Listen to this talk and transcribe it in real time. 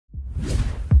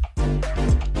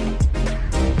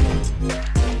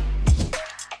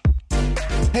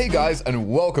Hey guys, and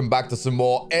welcome back to some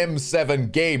more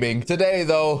M7 gaming. Today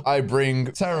though, I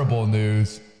bring terrible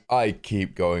news. I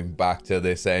keep going back to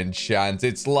this enchant.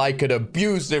 It's like an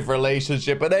abusive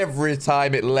relationship, and every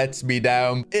time it lets me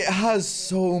down. It has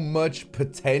so much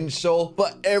potential,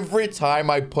 but every time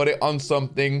I put it on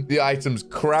something, the item's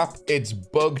crap, it's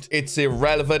bugged, it's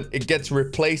irrelevant, it gets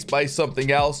replaced by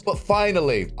something else. But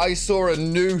finally, I saw a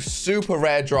new super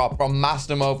rare drop from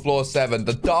Master Mode Floor 7,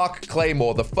 the Dark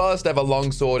Claymore, the first ever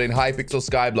longsword in Hypixel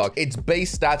SkyBlock. Its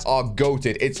base stats are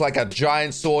goated. It's like a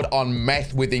giant sword on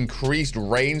meth with increased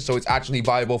range, so it's actually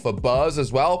viable for burrs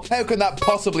as well. How can that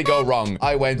possibly go wrong?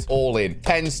 I went all in.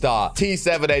 10-star,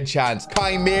 T7 enchant,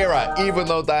 Chimera. Even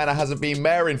though Diana hasn't been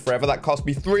marin forever, that cost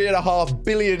me 3.5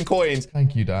 billion coins.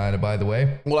 Thank you, Diana, by the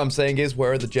way. All I'm saying is,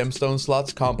 where are the gemstone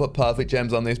slots? Can't put perfect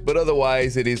gems on this, but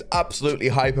otherwise, it is absolutely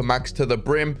hypermax to the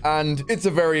brim, and it's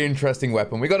a very interesting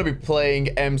weapon. We're going to be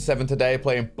playing M7 today,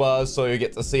 playing burrs, so you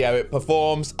get to see how it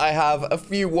performs. I have a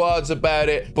few words about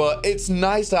it, but it's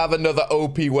nice to have another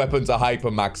OP weapon to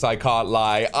hypermax. I can't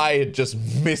lie. I had just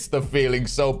missed the feeling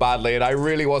so badly, and I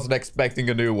really wasn't expecting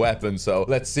a new weapon, so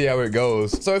let's see how it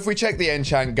goes. So if we check the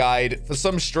enchant guide, for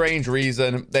some strange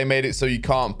reason, they made it so you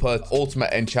can't put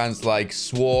ultimate enchants like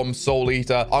Swarm, Soul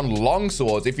Eater on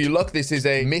longswords. If you look, this is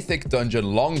a mythic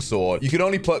dungeon longsword. You can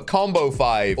only put Combo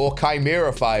 5 or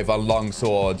Chimera 5 on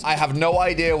longswords. I have no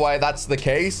idea why that's the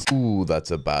case. Ooh,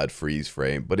 that's a bad freeze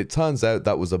frame, but it turns out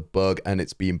that was a bug, and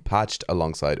it's being patched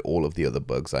alongside all of the other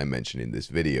bugs I mentioned in this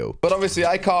video. But obviously,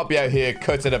 I can't be out here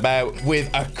cutting about with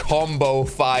a Combo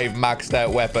 5 maxed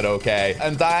out weapon, okay?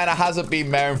 And Diana hasn't been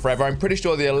marin forever. I'm pretty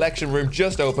sure the election room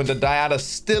just opened and Diana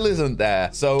still isn't there.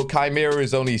 So Chimera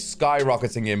is only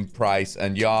skyrocketing in price,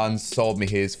 and Yarn sold me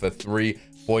his for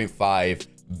 3.5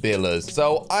 billas.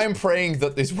 So I'm praying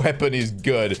that this weapon is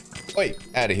good. Wait,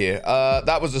 out of here.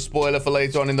 That was a spoiler for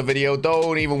later on in the video.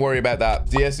 Don't even worry about that.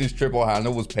 DS's triple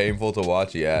handle was painful to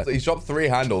watch, yeah. So he's dropped 3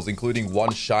 handles, including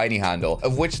 1 shiny handle,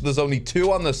 of which there's only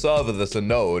 2 on the server that's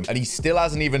unknown, and he still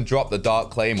hasn't even dropped the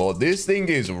Dark Claymore. This thing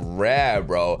is rare,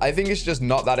 bro. I think it's just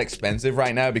not that expensive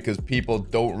right now because people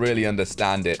don't really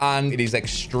understand it, and it is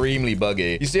extremely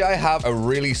buggy. You see, I have a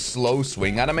really slow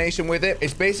swing animation with it.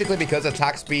 It's basically because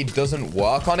attack speed doesn't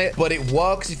work on it, but it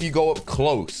works if you go up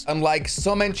close. And like,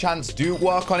 some enchants do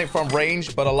work on it from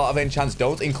range, but a lot of enchants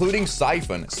don't, including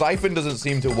Siphon. Siphon doesn't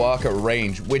seem to work at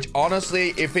range, which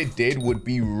honestly, if it did, would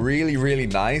be really, really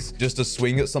nice just to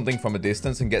swing at something from a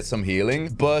distance and get some healing.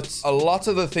 But a lot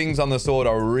of the things on the sword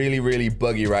are really, really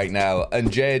buggy right now.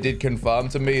 And Jay did confirm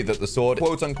to me that the sword,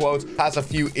 quote unquote, has a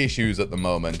few issues at the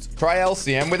moment. Try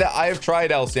LCM with it. I have tried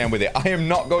LCM with it. I am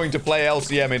not going to play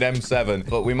LCM in M7,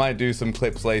 but we might do some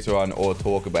clips later on or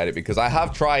talk about it because I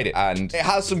have tried it and it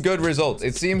has some good results.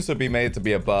 It seems to be made to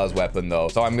be a burrs weapon though,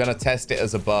 so I'm gonna test it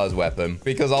as a burrs weapon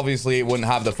because obviously it wouldn't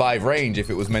have the 5 range if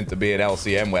it was meant to be an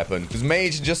LCM weapon, because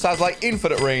mage just has like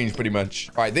infinite range pretty much.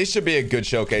 All right, this should be a good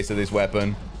showcase of this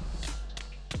weapon.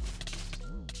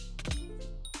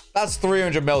 That's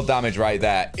 300 mil damage right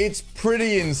there. It's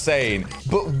pretty insane,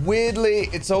 but weirdly,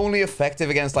 it's only effective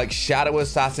against like shadow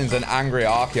assassins and angry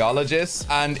archaeologists,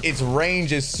 and its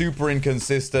range is super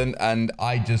inconsistent, and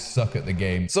I just suck at the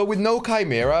game. So with no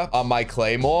Chimera on my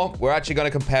Claymore, we're actually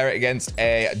going to compare it against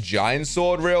a giant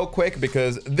sword real quick,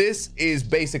 because this is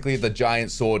basically the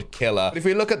giant sword killer. But if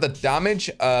we look at the damage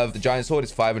of the giant sword,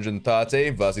 it's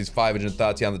 530 versus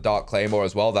 530 on the Dark Claymore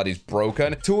as well. That is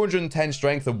broken. 210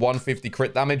 strength and 150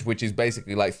 crit damage, which is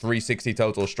basically like 360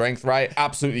 total strength, right?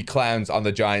 Absolutely clowns on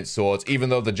the giant swords, even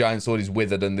though the giant sword is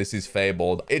withered and this is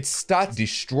fabled. Its stats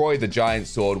destroy the giant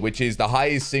sword, which is the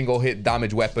highest single hit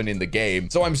damage weapon in the game.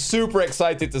 So I'm super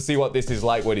excited to see what this is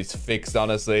like when it's fixed,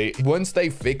 honestly. Once they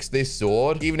fix this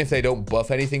sword, even if they don't buff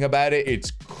anything about it,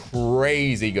 it's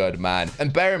crazy good, man.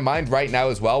 And bear in mind right now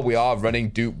as well, we are running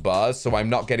dupe burrs, so I'm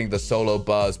not getting the solo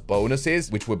burrs bonuses,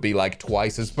 which would be like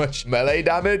twice as much melee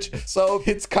damage. So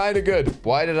it's kind of good.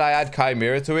 Why did I add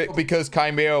Chimera to it? Because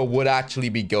Chimera would actually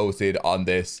be goated on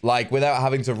this. Like, without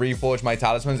having to reforge my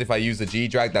talismans, if I use the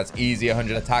G-Drag, that's easy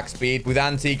 100 attack speed. With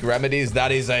Antique Remedies, that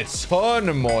is a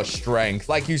ton more strength.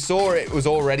 Like you saw, it was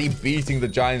already beating the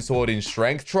giant sword in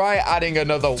strength. Try adding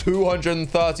another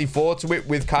 234 to it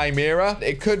with Chimera.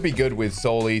 It could be good with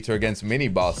Soul Eater against mini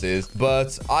bosses,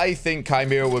 but I think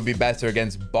Chimera would be better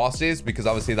against bosses because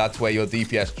obviously that's where your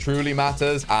DPS truly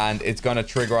matters, and it's going to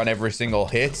trigger on every single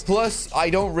hit. Plus, I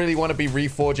don't really want to be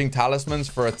reforging talismans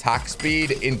for attack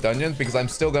speed in dungeons because I'm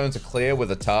still going to clear with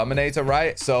a Terminator,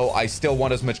 right? So I still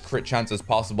want as much crit chance as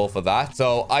possible for that.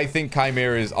 So I think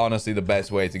Chimera is honestly the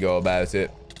best way to go about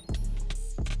it.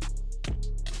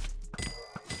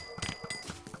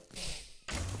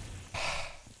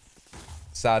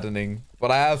 saddening. But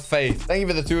I have faith. Thank you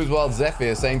for the 2 as well.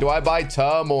 Zephyr saying, do I buy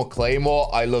Term or Claymore?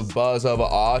 I love Burrs over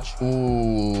Arch.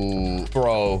 Ooh,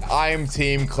 bro. I'm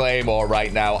Team Claymore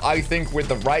right now. I think with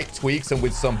the right tweaks and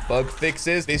with some bug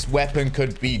fixes, this weapon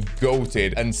could be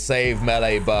goated and save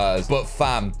melee Burrs. But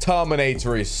fam,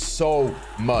 Terminator is so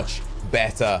much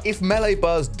better. If melee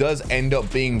Burrs does end up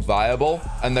being viable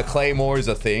and the Claymore is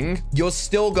a thing, you're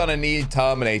still gonna need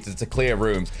Terminator to clear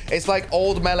rooms. It's like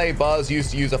old melee Burrs used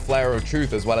to use a Flare of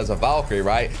Truth as well as a Valkyrie,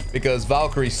 right? Because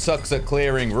Valkyrie sucks at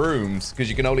clearing rooms because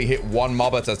you can only hit one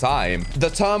mob at a time.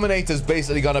 The Terminator's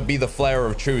basically gonna be the Flare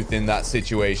of Truth in that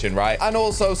situation, right? And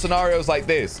also scenarios like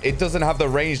this, it doesn't have the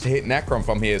range to hit Necron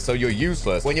from here, so you're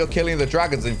useless. When you're killing the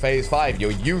dragons in phase 5,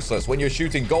 you're useless. When you're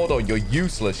shooting Goldor, you're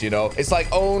useless, you know? It's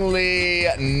like only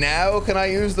now can I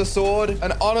use the sword,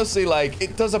 and honestly, like,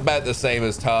 it does about the same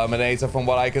as Terminator from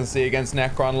what I can see against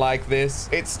Necron like this.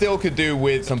 It still could do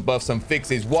with some buffs, some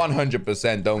fixes,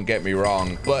 100%, don't get me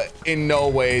wrong, but in no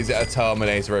way is it a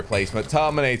Terminator replacement.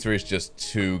 Terminator is just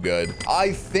too good.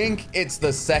 I think it's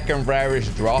the second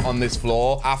rarest drop on this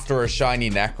floor after a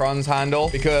shiny Necron's handle,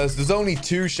 because there's only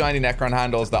 2 shiny Necron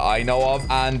handles that I know of,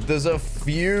 and there's a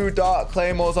few Dark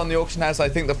Claymores on the auction house. I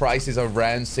think the price is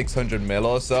around 600 mil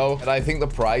or so, and I think the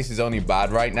price is only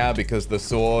bad right now because the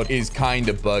sword is kind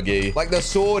of buggy. Like, the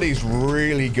sword is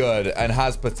really good and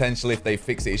has potential if they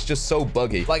fix it. It's just so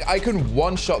buggy. Like, I can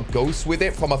one-shot ghosts with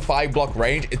it from a 5-block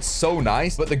range. It's so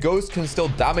nice, but the ghost can still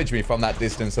damage me from that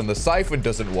distance, and the siphon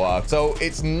doesn't work. So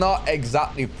it's not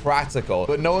exactly practical,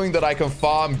 but knowing that I can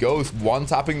farm ghosts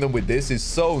one-tapping them with this is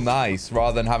so nice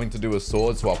rather than having to do a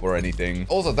sword swap or anything.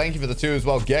 Also, thank you for the 2 as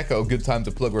well. Gecko, good time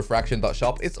to plug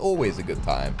refraction.shop. It's always a good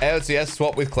time. AOTS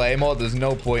swap with Claymore. There's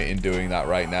no point in doing that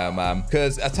right now, man,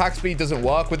 because attack speed doesn't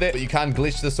work with it, but you can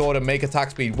glitch the sword and make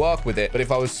attack speed work with it. But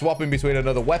if I was swapping between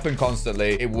another weapon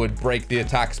constantly, it would break the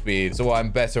attack speed. So I'm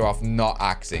better off not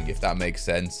axing, if that makes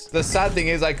sense. The sad thing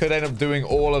is I could end up doing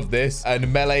all of this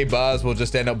and melee Burrs will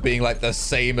just end up being like the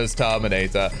same as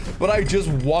Terminator. But I just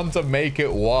want to make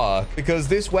it work because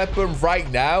this weapon right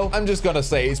now, I'm just gonna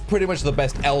say, is pretty much the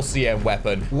best LCM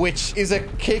weapon, which is a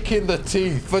kick in the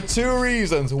teeth for 2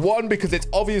 reasons. 1, because it's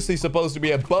obviously supposed to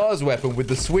be a Burrs weapon with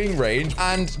the swing range,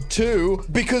 and 2,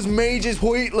 because Mage is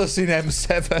pointless in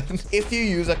M7. If you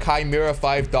use a Chimera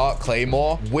 5 Dark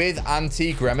Claymore with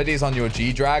Antique Remedies on your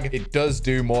G-Drag, it does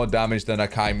do more damage than a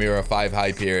Chimera 5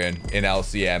 Hyperion in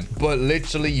LCM. But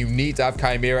literally, you need to have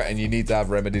Chimera and you need to have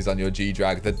Remedies on your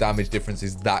G-Drag. The damage difference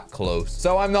is that close.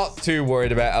 So I'm not too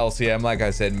worried about LCM. Like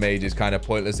I said, Mage is kind of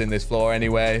pointless in this floor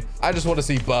anyway. I just want to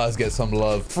see Burrs get some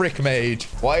love. Frick Mage.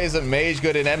 Why isn't Mage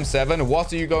good in M7?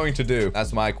 What are you going to do?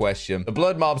 That's my question. The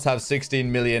blood mobs have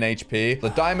 16 million HP. The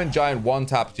diamond giant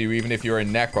one-taps you even if you're in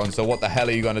Necron. So what the hell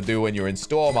are you going to do when you're in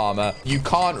storm armor? You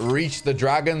can't reach the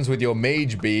dragons with your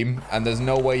mage beam, and there's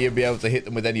no way you'll be able to hit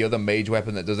them with any other mage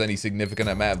weapon that does any significant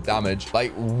amount of damage.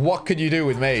 Like, what could you do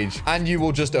with mage? And you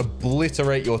will just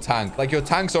obliterate your tank. Like, your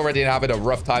tank's already having a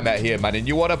rough time out here, man, and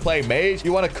you want to play mage?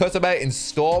 You want to cut him out in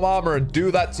storm armor and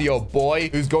do that to your boy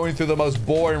who's going through the most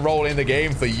boring role in the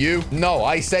game for you? No,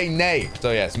 I say nay.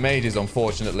 So yes, mage is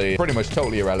unfortunately pretty much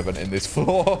totally irrelevant in this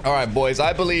floor. All right, boys,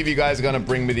 I believe you guys are going to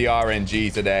bring me the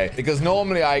RNG today because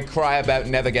normally I cry about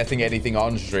never getting anything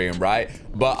on stream, right?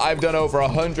 But I've done over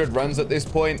 100 runs at this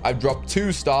point. I've dropped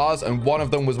 2 stars, and one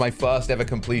of them was my first ever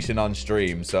completion on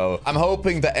stream. So I'm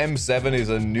hoping that M7 is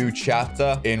a new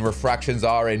chapter in Refraction's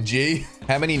RNG.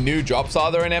 How many new drops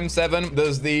are there in M7?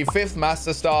 There's the 5th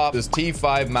Master Star. There's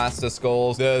T5 Master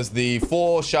Skulls. There's the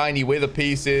 4 shiny Wither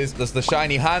pieces. There's the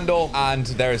shiny handle. And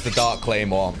there is the Dark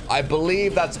Claymore. I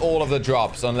believe that's all of the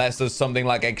drops, unless there's something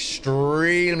like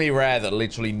extremely rare that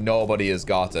literally nobody has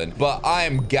gotten. But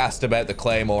I'm gassed about the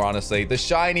Claymore, honestly. The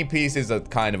shiny pieces are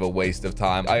kind of a waste of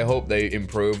time. I hope they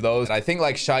improve those. I think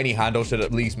like shiny handle should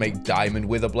at least make diamond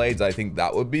Wither blades. I think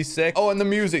that would be sick. Oh, and the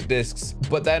music discs,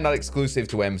 but they're not exclusive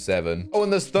to M7. Oh,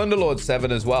 and there's Thunderlord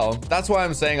 7 as well. That's why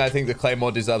I'm saying I think the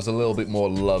Claymore deserves a little bit more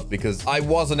love, because I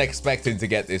wasn't expecting to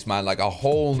get this, man. Like, a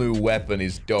whole new weapon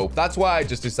is dope. That's why I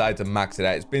just decided to max it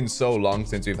out. It's been so long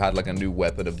since we've had like a new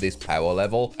weapon of this power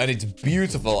level, and it's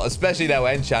beautiful, especially now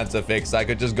enchants are fixed. I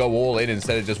could just go all in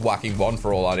instead of just whacking one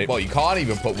for all on it. Well, you can't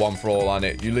even put one for all on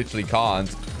it. You literally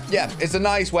can't. Yeah, it's a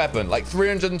nice weapon. Like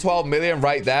 312 million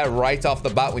right there, right off the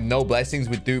bat with no blessings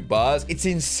with dupe bars. It's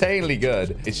insanely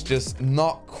good. It's just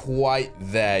not quite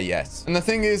there yet. And the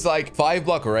thing is, like,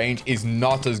 5-block range is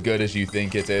not as good as you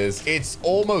think it is. It's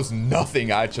almost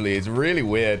nothing, actually. It's really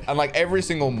weird. And like every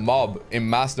single mob in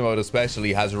master mode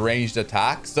especially has ranged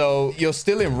attacks. So you're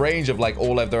still in range of like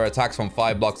all of their attacks from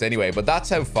 5 blocks anyway, but that's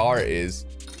how far it is.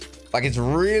 Like, it's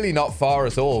really not far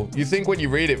at all. You think when you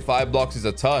read it, 5 blocks is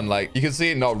a ton. Like, you can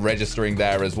see it not registering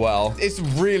there as well. It's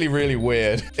really, really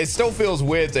weird. It still feels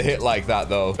weird to hit like that,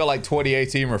 though. I feel like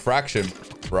 2018 refraction.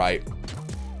 Right.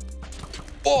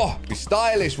 Oh, be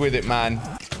stylish with it, man.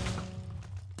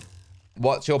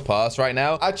 What's your purse right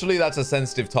now? Actually, that's a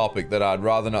sensitive topic that I'd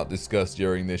rather not discuss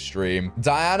during this stream.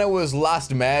 Diana was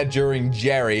last mare during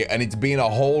Jerry, and it's been a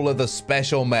whole other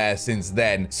special mare since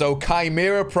then. So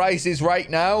Chimera prices right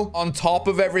now, on top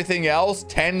of everything else,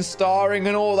 10 starring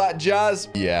and all that jazz.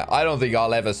 Yeah, I don't think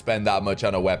I'll ever spend that much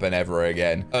on a weapon ever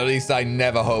again. At least I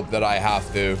never hope that I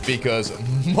have to, because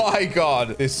my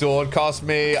God, this sword cost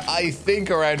me, I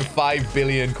think, around 5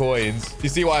 billion coins. You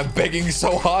see why I'm begging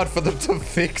so hard for them to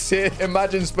fix it?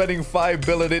 Imagine spending 5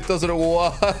 bill and it doesn't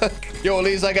work. Yo, at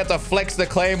least I get to flex the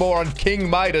claymore on King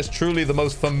Midas, truly the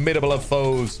most formidable of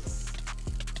foes.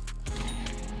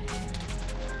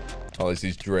 Oh, this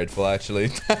is dreadful, actually.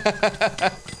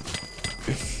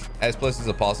 S pluses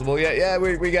are possible. Yeah,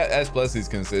 we get S pluses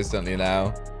consistently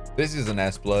now. This is an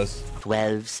S plus.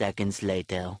 12 seconds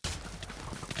later.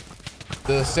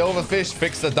 The silverfish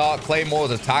fix the dark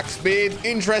claymore's attack speed.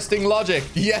 Interesting logic.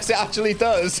 Yes, it actually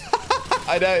does.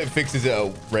 I know it fixes it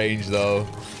at range, though.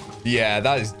 Yeah,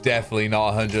 that is definitely not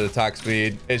 100 attack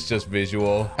speed. It's just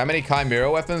visual. How many Chimera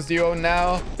weapons do you own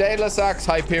now? Daedalus Axe,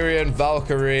 Hyperion,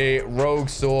 Valkyrie, Rogue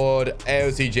Sword,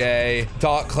 AOTJ,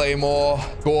 Dark Claymore,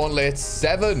 Gauntlet,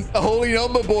 7. A holy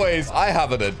number, boys. I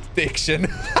have an addiction.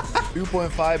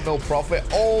 2.5 mil profit.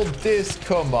 All this.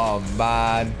 Come on,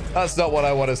 man. That's not what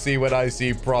I want to see when I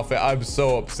see profit. I'm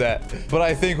so upset. But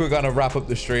I think we're going to wrap up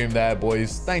the stream there,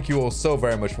 boys. Thank you all so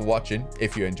very much for watching.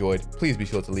 If you enjoyed, please be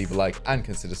sure to leave a like and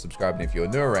consider subscribing if you're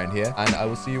new around here. And I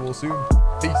will see you all soon.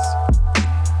 Peace.